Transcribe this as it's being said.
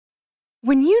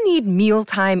When you need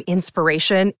mealtime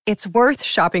inspiration, it's worth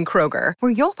shopping Kroger,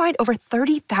 where you'll find over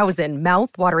 30,000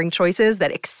 mouth-watering choices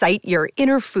that excite your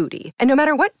inner foodie. And no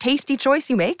matter what tasty choice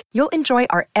you make, you'll enjoy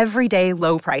our everyday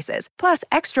low prices, plus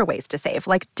extra ways to save,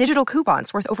 like digital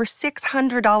coupons worth over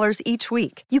 $600 each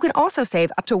week. You can also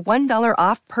save up to $1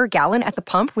 off per gallon at the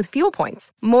pump with fuel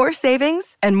points. More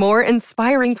savings and more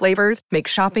inspiring flavors make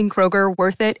shopping Kroger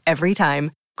worth it every time.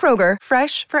 Kroger,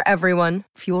 fresh for everyone.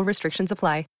 Fuel restrictions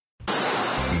apply.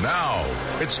 Now,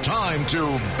 it's time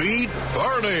to Beat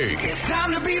Bernie. It's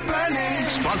time to beat Bernie.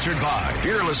 Sponsored by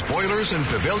Fearless Boilers and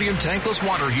Pavilion Tankless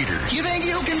Water Heaters. You think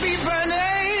you can beat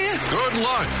Bernie? Good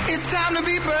luck. It's time to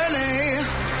beat Bernie.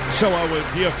 So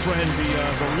our dear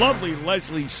friend, the lovely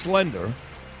Leslie Slender,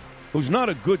 who's not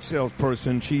a good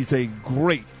salesperson, she's a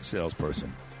great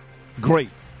salesperson. Great.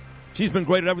 She's been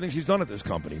great at everything she's done at this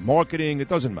company. Marketing, it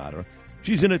doesn't matter.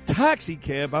 She's in a taxi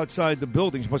cab outside the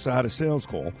building. She must have had a sales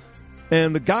call.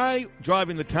 And the guy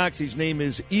driving the taxi's name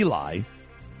is Eli,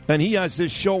 and he has this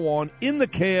show on in the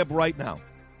cab right now.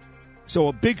 So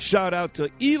a big shout-out to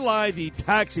Eli, the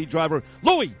taxi driver.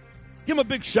 Louie, give him a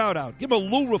big shout-out. Give him a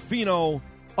Lou Ruffino,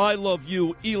 I love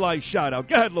you, Eli shout-out.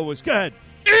 Go ahead, Louis. Go ahead.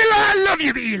 Eli, I love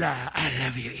you, Eli. I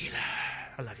love you, Eli.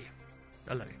 I love you.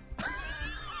 I love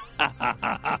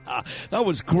you. That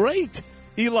was great.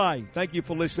 Eli, thank you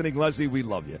for listening. Leslie, we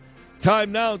love you.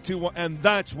 Time now to, and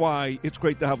that's why it's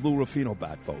great to have Lou Ruffino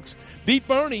back, folks. Beat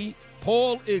Bernie.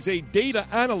 Paul is a data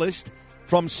analyst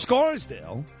from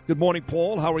Scarsdale. Good morning,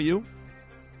 Paul. How are you?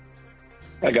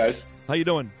 Hi, guys. How you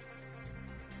doing?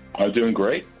 I'm doing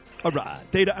great. All right.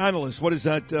 Data analyst. What is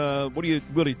that? What do you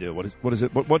really do? What is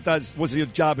it? What's your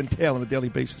job entail on a daily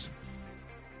basis?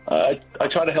 I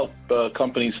try to help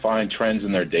companies find trends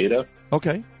in their data.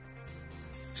 Okay.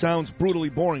 Sounds brutally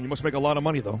boring. You must make a lot of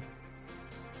money, though.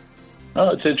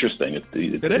 Oh, it's interesting.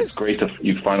 It's great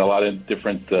you find a lot of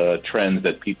different trends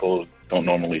that people don't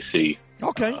normally see.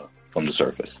 Okay. From the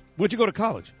surface. Where'd you go to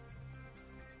college?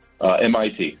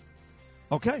 MIT.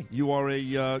 Okay. You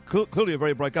are clearly a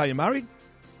very bright guy. You married?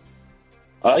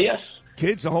 Yes.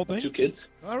 Kids, the whole thing? 2 kids.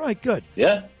 All right, good.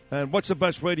 Yeah. And what's the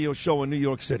best radio show in New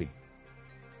York City?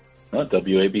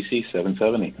 WABC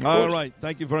 770. All right.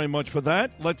 Thank you very much for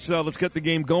that. Let's get the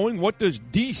game going. What does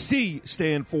D.C.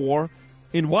 stand for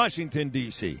in Washington,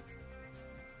 D.C.?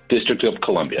 District of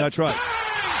Columbia. That's right.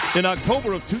 In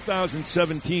October of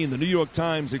 2017, the New York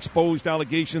Times exposed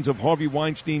allegations of Harvey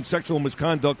Weinstein's sexual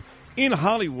misconduct in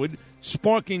Hollywood,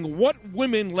 sparking what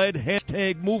women-led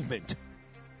hashtag movement?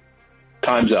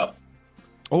 Time's up.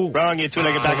 Oh, wrong. You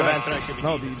two-legged bag of anthrax.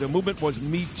 No, the movement was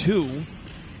Me Too,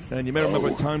 and you may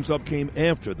remember Time's Up came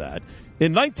after that.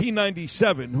 In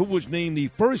 1997, who was named the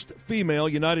first female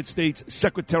United States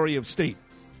Secretary of State?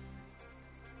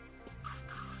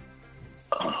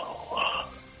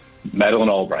 Madeleine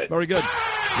Albright. Very good.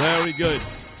 Very good.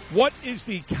 What is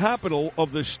the capital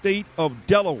of the state of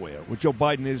Delaware, which Joe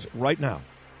Biden is right now?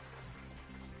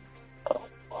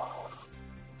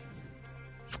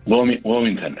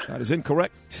 Wilmington. That is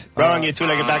incorrect. Wrong, you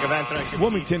two-legged bag of anthrax.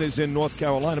 Wilmington is in North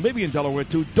Carolina, maybe in Delaware,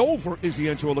 too. Dover is the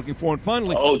answer we're looking for. And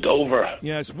finally... Oh, Dover.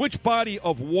 Yes. Which body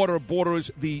of water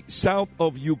borders the south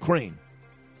of Ukraine?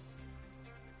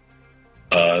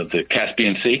 The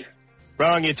Caspian Sea.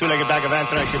 Wrong, you two-legged bag of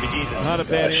anthrax. Not a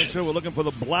bad answer. We're looking for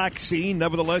the Black Sea.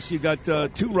 Nevertheless, you got 2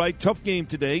 right. Tough game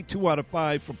today. 2 out of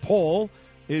 5 for Paul.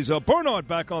 Is Bernard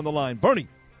back on the line? Bernie.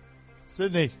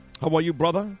 Sydney. How are you,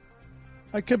 brother?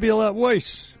 I could be a lot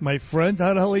worse, my friend.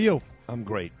 How the hell are you? I'm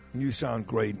great. You sound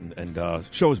great, and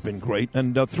show's been great.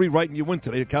 And 3 right, and you win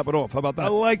today to cap it off. How about that? I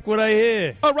like what I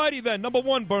hear. All righty, then. Number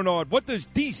 1, Bernard. What does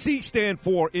D.C. stand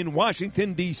for in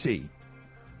Washington, D.C.?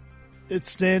 It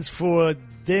stands for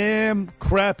damn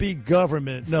crappy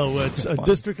government. No, it's a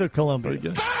District of Columbia.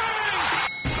 Very good.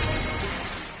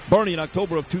 Bernie, in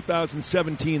October of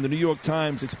 2017, the New York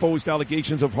Times exposed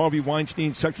allegations of Harvey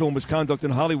Weinstein's sexual misconduct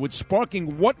in Hollywood,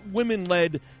 sparking what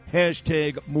women-led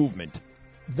hashtag movement?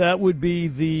 That would be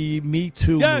the Me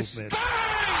Too movement.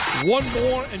 One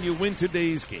more, and you win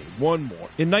today's game. One more.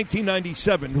 In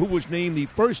 1997, who was named the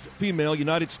first female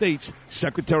United States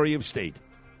Secretary of State?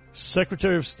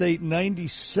 Secretary of State,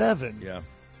 97. Yeah.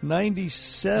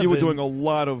 97. You were doing a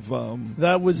lot of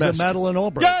that was Madeleine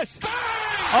Albright. Yes!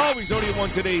 Oh, he's already won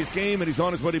today's game, and he's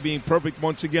on his way to being perfect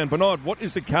once again. Bernard, what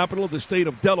is the capital of the state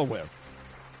of Delaware?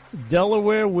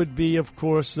 Delaware would be, of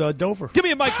course, Dover. Give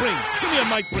me a Mike Breen. Give me a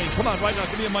Mike Breen. Come on, right now.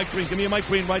 Give me a Mike Breen. Give me a Mike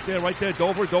Breen right there, right there.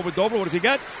 Dover. What does he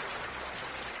get?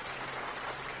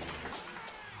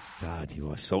 God, you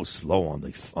are so slow on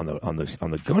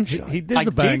the gunshot. He did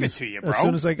the bang it to you, bro. As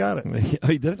soon as I got it.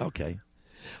 He did it? Okay.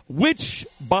 Which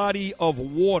body of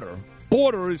water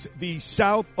borders the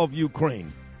south of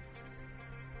Ukraine?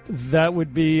 That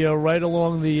would be right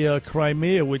along the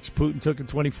Crimea, which Putin took in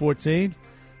 2014.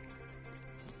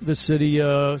 The city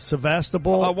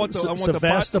Sevastopol. I want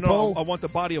the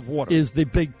body of water. Is the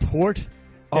big port,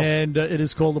 and it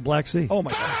is called the Black Sea. Oh,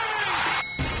 my God.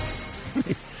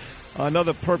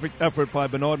 Another perfect effort by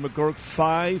Bernard McGurk,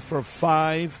 5 for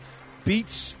 5.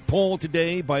 Beats Paul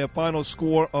today by a final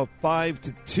score of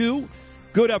 5-2.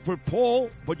 Good effort, Paul,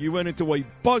 but you ran into a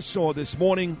buzzsaw this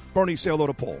morning. Bernie, say hello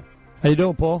to Paul. How you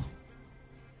doing, Paul?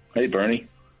 Hey, Bernie.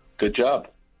 Good job.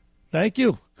 Thank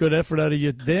you. Good effort out of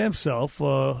your damn self.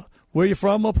 Where are you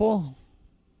from, Paul?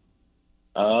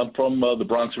 I'm from the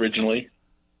Bronx originally,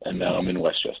 and now I'm in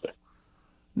Westchester.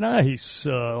 Nice.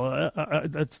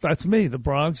 That's me, the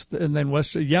Bronx, and then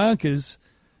Westchester, Yonkers,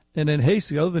 and then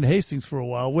Hastings. I lived in Hastings for a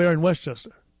while. Where in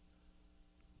Westchester?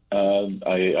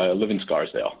 I live in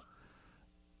Scarsdale.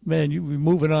 Man, you were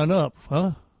moving on up,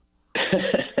 huh?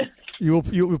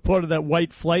 You were part of that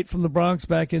white flight from the Bronx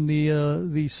back in the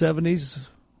 70s,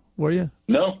 were you?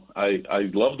 No, I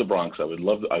love the Bronx. I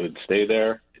would stay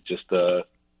there. It just the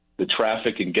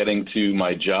traffic and getting to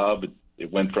my job,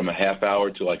 it went from a half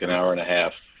hour to like an hour and a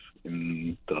half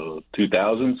in the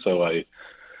 2000s. So you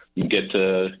can get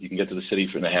to the city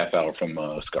in a half hour from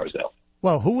Scarsdale.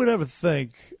 Well, who would ever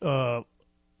think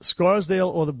Scarsdale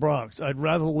or the Bronx? I'd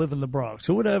rather live in the Bronx.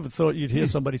 Who would have ever thought you'd hear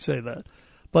somebody say that?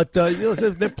 But there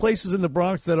are places in the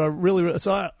Bronx that are really.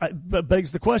 So it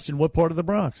begs the question: what part of the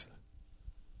Bronx?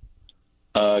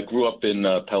 Grew up in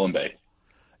Pelham Bay.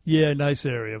 Yeah, nice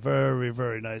area. Very,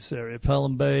 very nice area.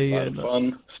 Pelham Bay. A lot of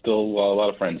fun. Still a lot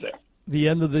of friends there. The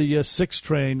end of the 6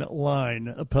 train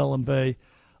line, Pelham Bay.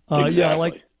 Exactly. Yeah, I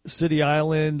like City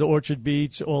Island, Orchard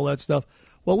Beach, all that stuff.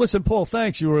 Well, listen, Paul,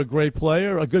 thanks. You were a great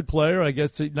player, a good player. I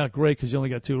guess not great because you only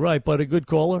got 2 right, but a good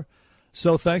caller.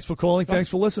 So thanks for calling. Thanks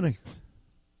for listening.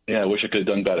 Yeah, I wish I could have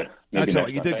done better. That's all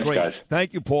right. You did Thanks, great. Guys.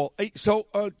 Thank you, Paul. Hey, so,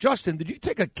 Justin, did you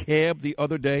take a cab the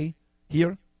other day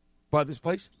here by this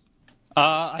place?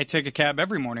 I take a cab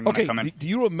every morning when I come in. Do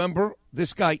you remember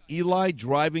this guy Eli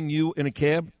driving you in a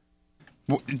cab?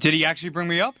 Did he actually bring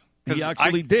me up? He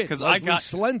actually did. Because Leslie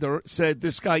Slender said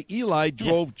this guy Eli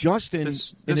drove Justin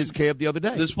in his cab the other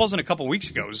day. This wasn't a couple weeks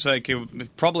ago. It was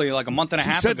probably like a month and a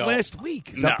half ago. He said last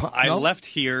week. I left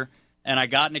here, and I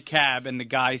got in a cab, and the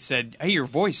guy said, "Hey, your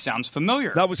voice sounds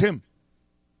familiar." That was him.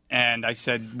 And I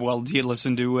said, "Well, do you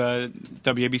listen to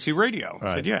WABC Radio?"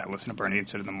 I said, "Yeah, I listen to Bernie and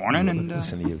Sid in the morning." And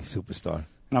listen to you, superstar.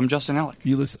 And I'm Justin Ellick.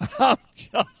 You listen. I'm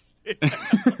Justin.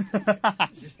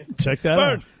 Check that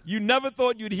Bern, out. you never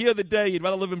thought you'd hear the day you'd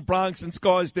rather live in Bronx than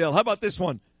Scarsdale. How about this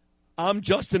one? I'm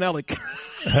Justin Ellick.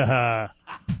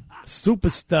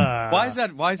 Superstar. Why is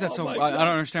that so? I don't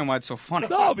understand why it's so funny.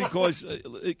 No, because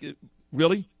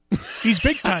really, he's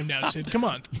big time now, Sid. Come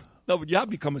on. No, but you have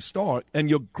become a star,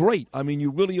 and you're great. I mean, you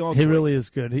really are. He great. really is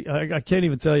good. I can't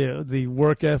even tell you the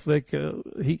work ethic.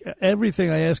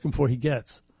 Everything I ask him for, he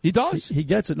gets. He does. He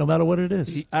gets it no matter what it is.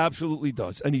 He absolutely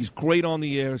does, and he's great on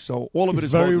the air. So all of it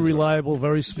is very reliable,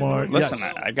 very smart. Listen,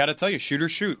 I got to tell you, shoot or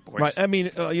shoot, boys. Right. I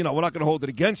mean, we're not going to hold it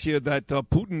against you that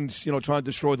Putin's trying to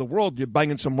destroy the world. You're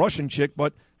banging some Russian chick,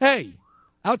 but hey,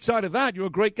 outside of that, you're a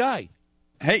great guy.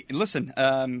 Hey, listen,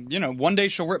 one day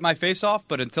she'll rip my face off,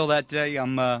 but until that day,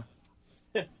 I'm. I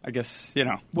guess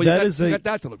Well, you got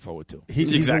that to look forward to.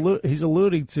 He's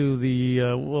alluding to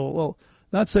the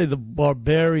not say the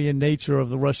barbarian nature of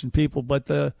the Russian people, but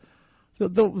the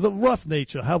rough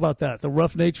nature. How about that? The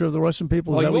rough nature of the Russian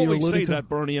people. Is that what you're alluding to? You always say that,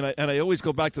 Bernie, and I always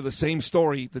go back to the same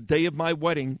story. The day of my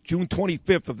wedding, June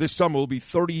 25th of this summer, will be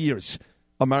 30 years.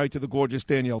 I'm married to the gorgeous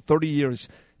Danielle, 30 years.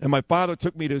 And my father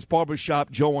took me to his barber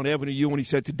shop, Joe on Avenue U, and he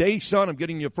said, "Today, son, I'm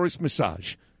getting your first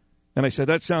massage." And I said,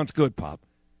 "That sounds good, Pop."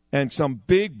 And some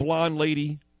big blonde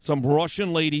lady, some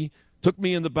Russian lady, took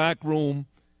me in the back room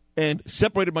and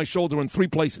separated my shoulder in 3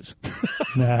 places.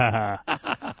 Yeah,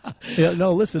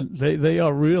 no, listen, they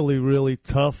are really, really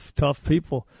tough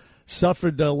people.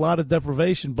 Suffered a lot of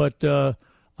deprivation, but on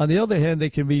the other hand, they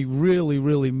can be really,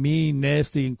 really mean,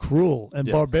 nasty, and cruel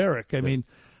and barbaric. I mean,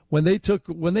 when they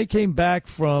came back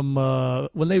from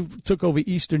when they took over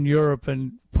Eastern Europe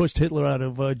and pushed Hitler out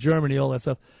of Germany, all that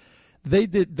stuff.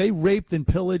 They raped and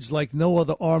pillaged like no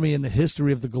other army in the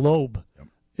history of the globe. Yep.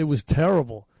 It was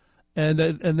terrible, and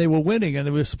they were winning, and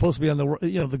they were supposed to be on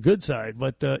the good side.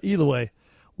 But either way,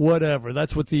 whatever.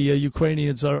 That's what the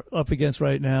Ukrainians are up against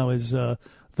right now is the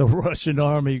Russian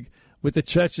army with the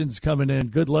Chechens coming in.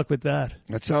 Good luck with that.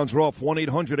 That sounds rough.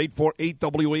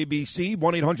 1-800-848-WABC,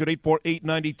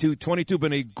 1-800-848-9222.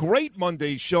 Been a great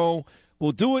Monday show.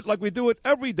 We'll do it like we do it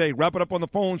every day. Wrap it up on the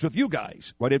phones with you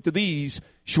guys right after these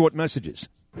short messages.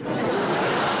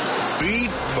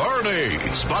 Beat Bernie.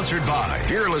 Sponsored by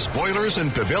Fearless Boilers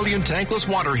and Pavilion Tankless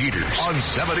Water Heaters on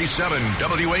 77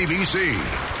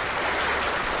 WABC.